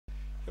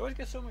You always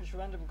get so much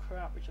random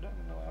crap, which I don't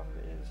even know what half of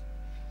it is.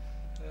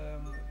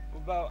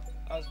 About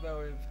as well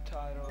with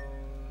titles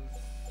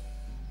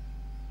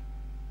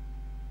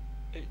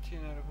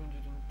 18 out of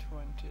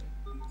 120.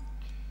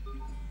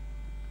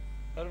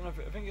 I don't know if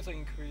I think it's like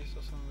increased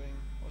or something.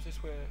 What's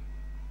this way?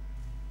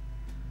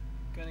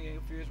 Gonna get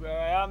confused where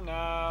I am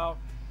now.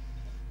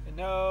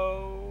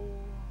 No.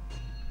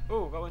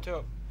 Oh, that went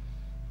up.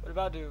 What did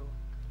that do?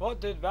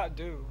 What did that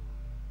do?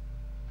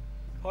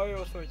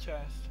 €4 for a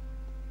chest.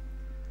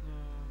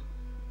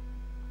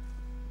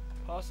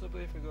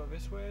 Possibly if we go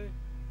this way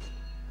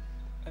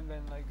and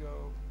then like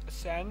go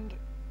ascend,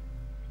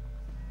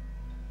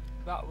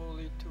 that will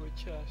lead to a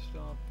chest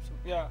or some,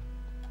 yeah.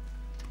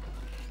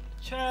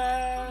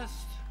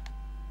 Chest.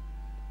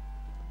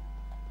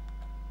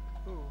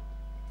 Ooh.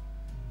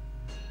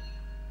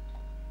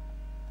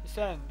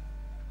 Ascend.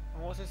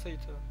 And what's this lead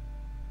to?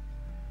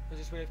 Where's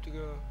this way have to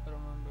go? I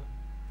don't remember.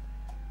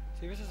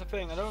 See, this is the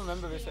thing. I don't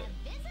remember this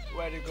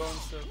where to go and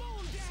stuff.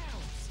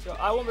 So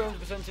I won't be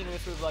 100% in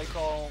this with like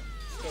all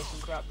stuff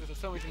and crap because there's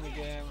so much in the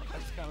game. I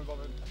just can't be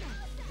bothered.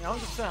 I mean,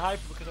 100%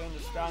 hyper because I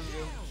understand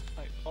you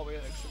like all the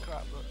extra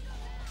crap, but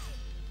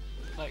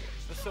like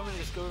there's so many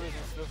discoveries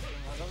and stuff.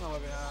 And I don't know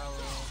where they are.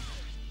 Or,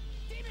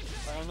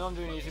 like, I know I'm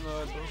doing easy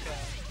mode, but okay.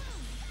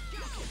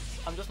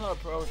 I'm just not a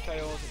pro with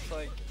Tales. It's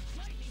like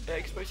it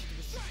expects you to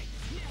just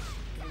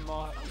give me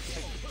more.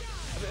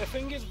 I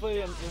think it's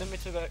the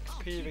limited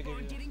XP they give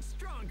you.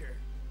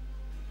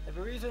 And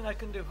the reason I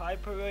can do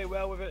hyper really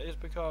well with it is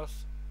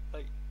because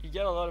like you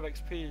get a lot of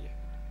XP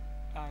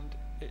and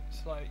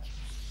it's like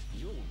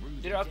you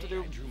don't have to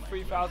do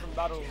 3,000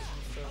 battles and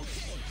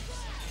stuff.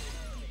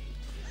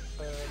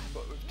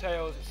 But with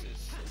Tails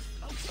it's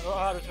a lot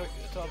harder to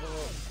top it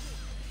up.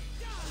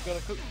 We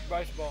gotta cook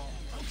rice ball.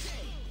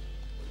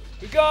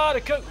 We gotta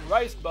cook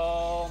rice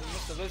ball,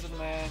 Mr. Lizard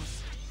Man.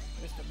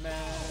 Mr.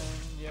 Man.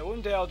 Yeah,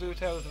 one day I'll do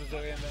Tales of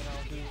Zoe and then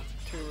I'll do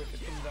 2 if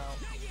it comes out.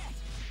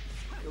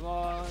 Come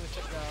on,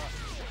 check that out.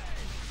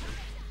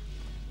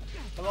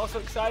 I'm also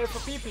excited for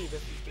PP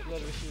this year,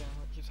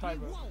 which is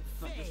hybrid,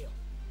 not just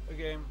a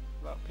game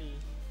about P.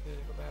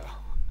 What the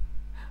hell?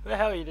 What the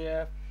hell,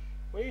 EDF?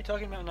 What are you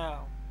talking about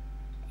now?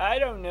 I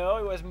don't know,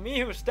 it was me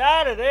who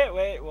started it!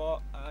 Wait,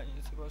 what?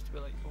 It's supposed to be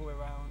like all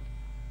around.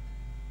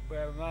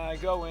 Where am I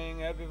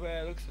going?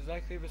 Everywhere looks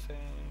exactly the same.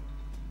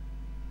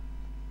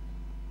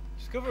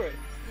 Discovery!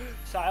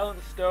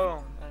 Silent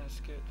stone and a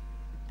skid.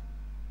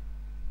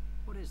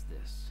 What is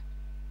this?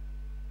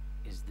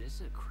 Is this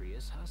a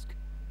Creus husk?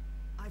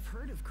 I've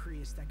heard of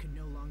Creus that could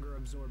no longer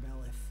absorb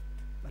Elith,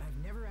 but I've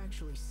never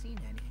actually seen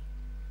any.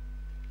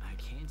 I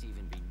can't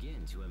even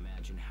begin to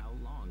imagine how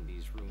long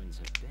these ruins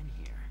have been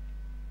here.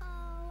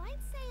 Oh,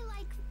 I'd say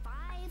like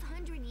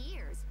 500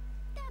 years.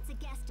 That's a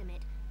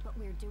guesstimate, but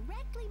we're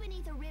directly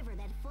beneath a river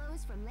that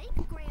flows from Lake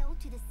Grail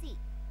to the sea.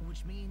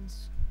 Which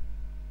means...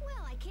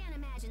 Well, I can't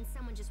imagine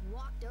someone just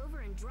walked over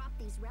and dropped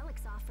these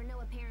relics off for no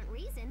apparent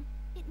reason.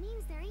 It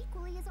means they're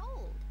equally as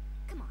old.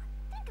 Come on,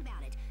 think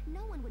about it.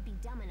 No one would be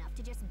dumb enough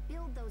to just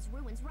build those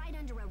ruins right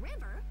under a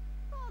river.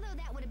 Although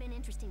that would have been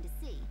interesting to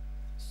see.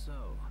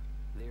 So,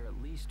 they're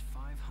at least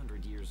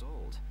 500 years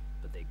old,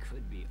 but they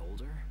could be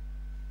older?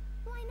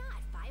 Why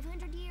not?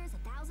 500 years,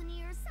 1,000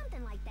 years,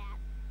 something like that.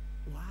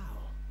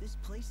 Wow, this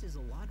place is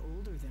a lot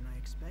older than I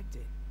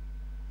expected.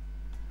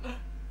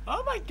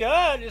 Oh my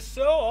god, it's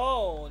so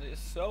old. It's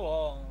so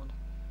old.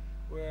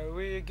 Where are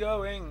we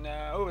going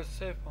now? Oh, it's a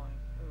save point.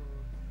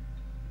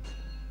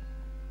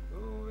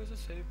 Ooh, there's a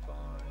save point.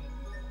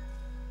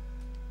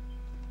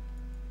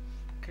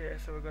 Okay,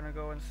 so we're gonna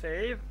go and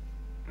save.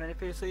 And then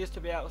if it needs to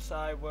be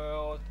outside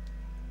world,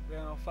 then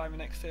I'll find the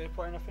next save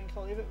point. I think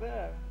I'll leave it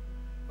there.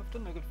 I've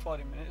done a good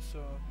 40 minutes,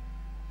 so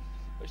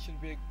it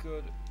should be a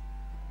good,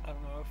 I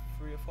don't know,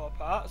 3 or 4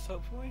 parts,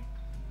 hopefully.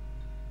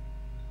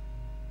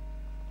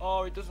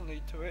 Oh, it doesn't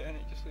lead to it, and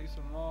it just leads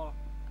to more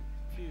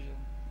fusion.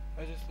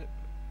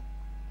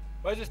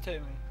 Where's this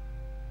take me?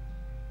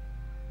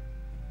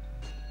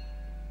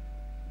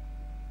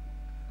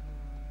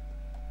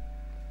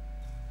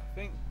 I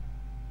think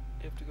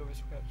you have to go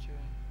this way actually.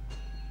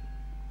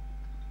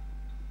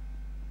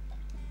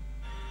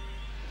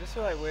 Is this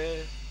the right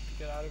way to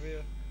get out of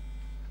here?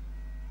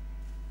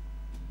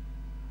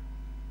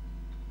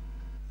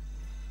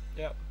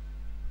 Yep.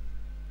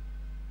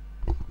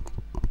 Look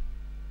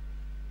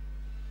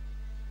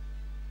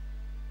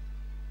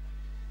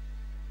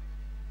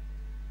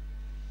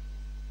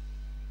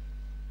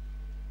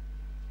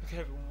at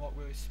everyone walk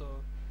really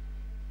slow.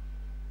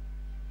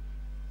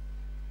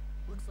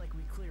 Looks like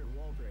we cleared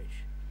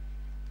Wallbridge.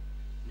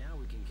 Now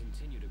we can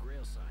continue to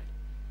Grailside.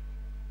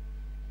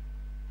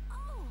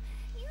 Oh,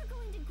 you're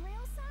going to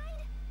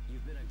Grailside?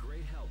 You've been a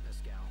great help,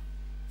 Pascal.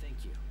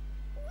 Thank you.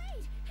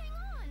 Wait, hang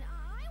on.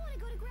 I want to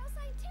go to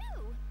Grailside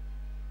too.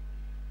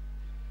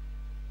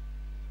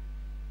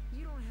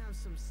 You don't have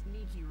some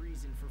sneaky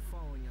reason for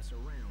following us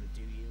around,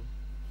 do you?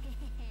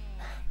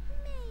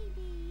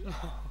 Maybe.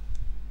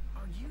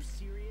 Are you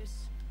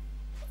serious?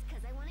 It's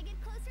because I want to get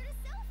closer to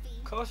Sophie.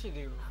 Of course you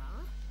do.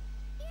 Huh?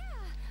 Yeah,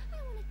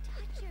 I want to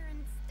touch her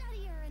and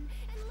study her and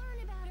learn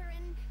about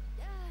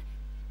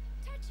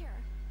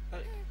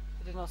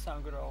does not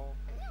sound good at all.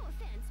 No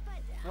offense, but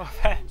No I'm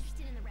offense.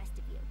 interested in the rest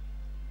of you.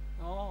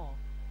 Oh.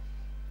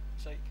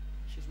 It's like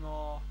she's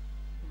more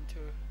into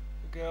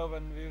the girl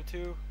than the other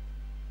two.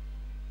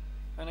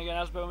 And again,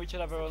 Asbel and we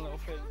should have our own little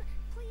thing.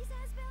 Please,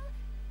 Asbel?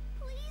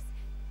 Please?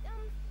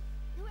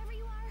 Whoever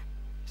you are?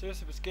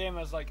 Seriously, this game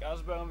has like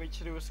Asbel and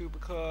Richard who were super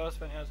close,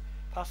 then it has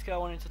Pascal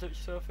wanting to touch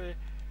Sophie.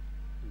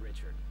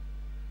 Richard.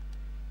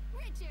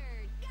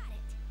 Richard, got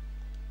it.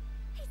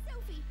 Hey,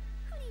 Sophie,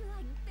 who do you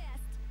like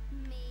best?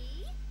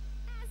 Me?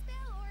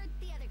 Asbel or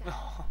the other guy?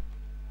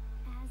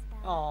 Asbel.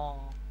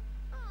 Oh.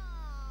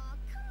 Aw,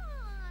 come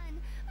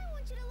on. I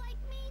want you to like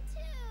me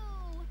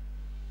too.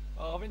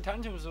 Well, I think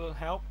tantrums will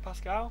help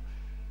Pascal.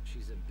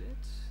 She's a bit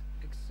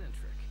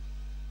eccentric,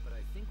 but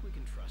I think we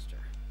can trust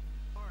her.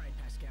 Alright,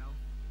 Pascal.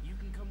 You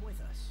can come with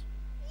us.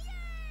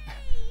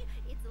 Yay!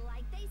 It's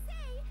like they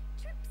say,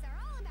 trips are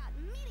all about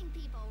meeting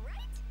people,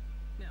 right?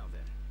 Now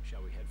then,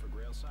 shall we head for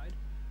Grailside?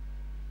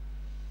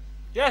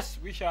 Yes,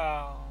 we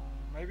shall.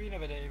 Maybe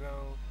another day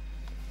though.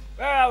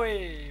 Where are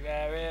we?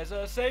 There is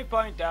a save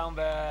point down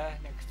there,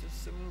 next to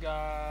some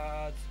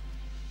guards.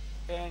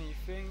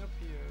 Anything up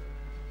here?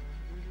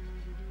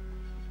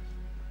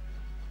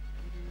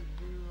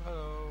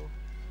 Hello.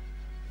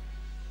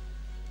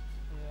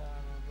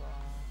 Yeah, blah,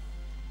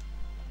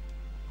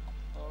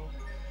 blah. Oh.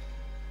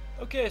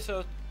 Okay,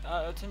 so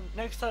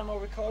next time I'll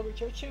record,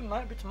 which actually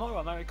might be tomorrow.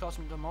 I might record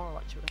some tomorrow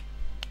actually.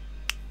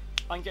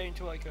 I'm getting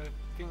to like a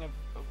thing of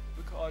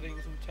recording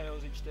some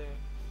tales each day.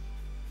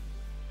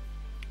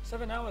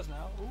 7 hours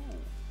now. Ooh,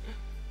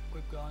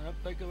 we've gone up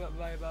by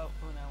about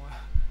 1 hour.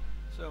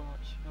 So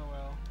much. Oh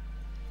well.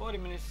 40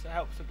 minutes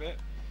helps a bit.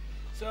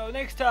 So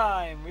next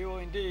time we will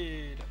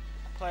indeed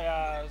play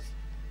as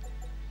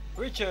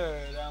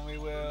Richard, and we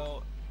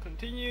will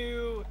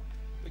continue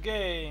the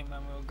game,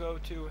 and we'll go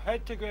to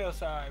head to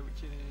Grailside,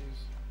 which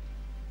is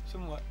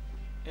somewhat.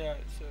 Yeah,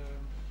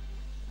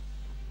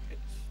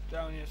 it's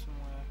down here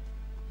somewhere.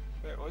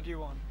 Wait, what do you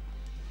want?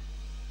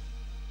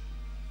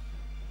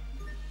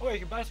 Oh, you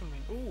can buy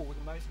something. Ooh, we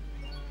can buy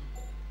something.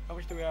 How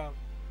much do we have?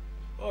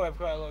 Oh, we have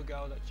quite a lot of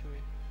gold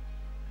actually.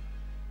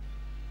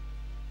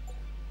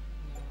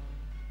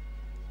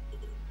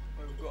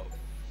 We've got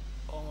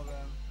all of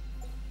them.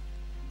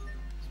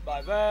 Let's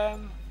buy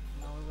them.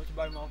 No, we want to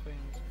buy more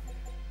things.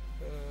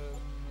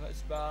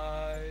 Let's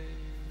buy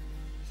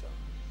some.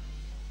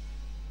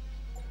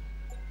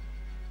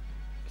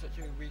 It's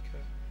actually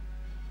weaker.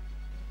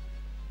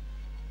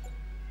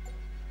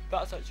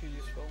 That's actually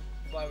useful.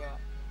 Buy that.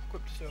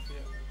 Equip to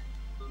Sophia.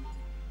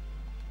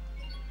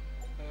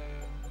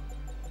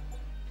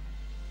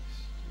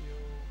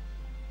 Steel.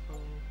 Oh.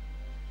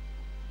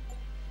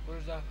 What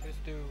does that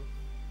just do?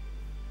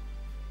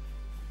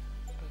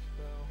 As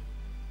well.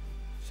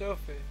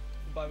 Sophie.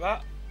 Buy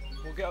that.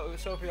 We'll get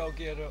Sophie all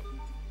geared up.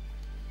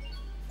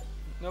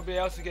 Nobody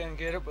else is getting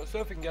geared up, but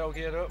Sophie can get all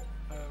geared up.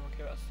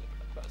 Okay,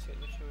 that's it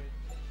literally.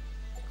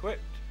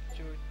 Equipped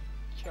to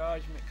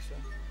charge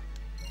mixer.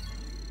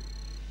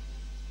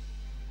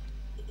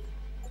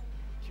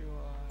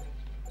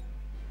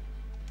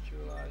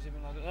 Dualize, even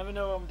though I never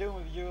know what I'm doing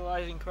with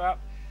dualizing crap.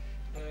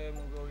 We'll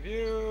go with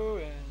you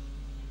and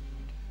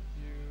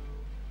you.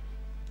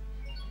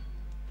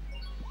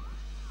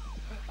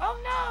 Oh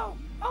no!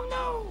 Oh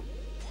no!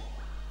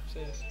 What's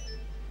this?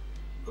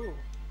 Ooh.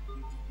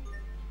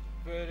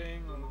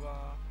 Birding, blah blah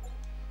blah.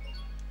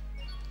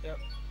 Yep.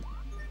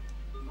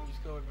 We'll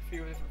just go with a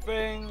few different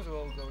things.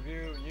 We'll go with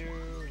you and you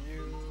and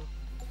you.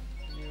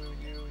 You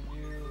and you and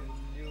you and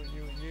you and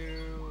you and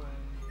you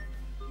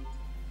and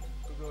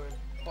we'll go with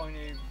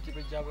pointy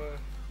jibber jabber.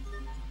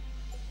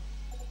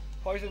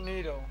 Poison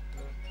needle,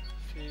 the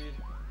seed.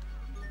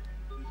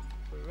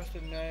 With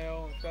rusted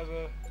nail and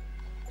feather.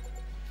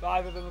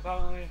 5 of them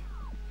apparently.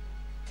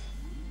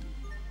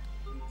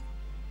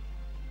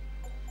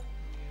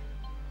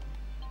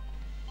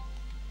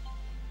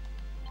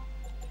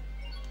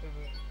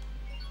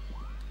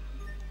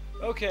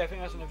 Okay, I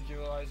think that's enough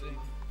dualizing.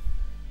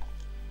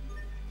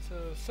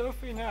 So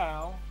Sophie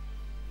now.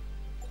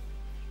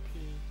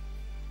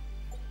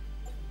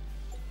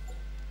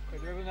 Okay,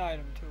 do we have an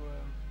item to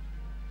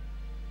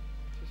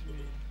just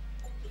me.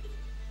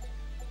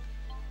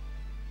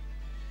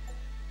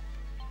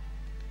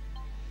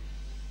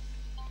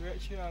 Do we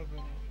actually have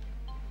any?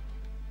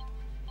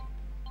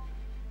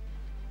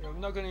 Yeah, I'm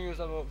not gonna use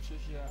that up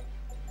just yet.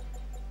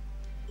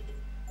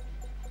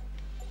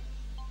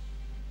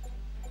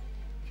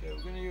 Okay,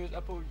 we're gonna use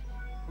apple.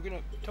 We're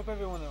gonna top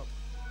everyone up,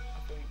 I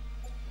think.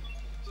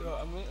 So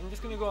I'm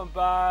just gonna go and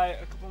buy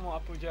a couple more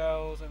apple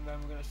gels, and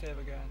then we're gonna save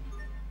again.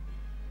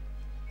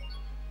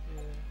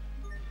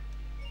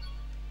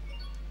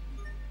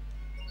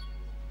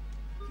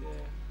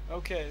 Yeah.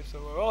 Okay, so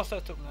we're all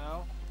set up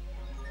now.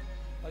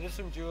 I did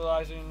some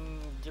dualizing,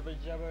 jibber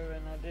jabber,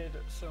 and I did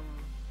some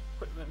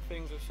equipment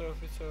things with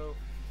Sophie. So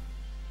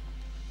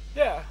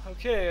yeah,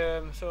 okay.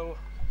 So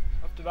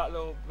after that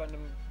little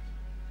random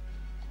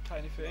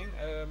tiny thing,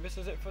 this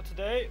is it for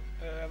today.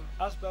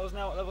 Asbel's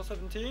now at level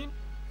 17,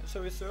 and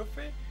so is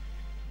Sophie.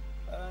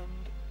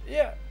 And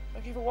yeah,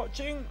 thank you for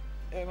watching.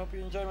 I hope you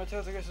enjoyed my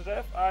Tales of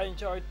Death. I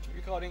enjoyed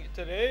recording it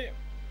today,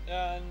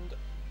 and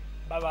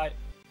bye bye.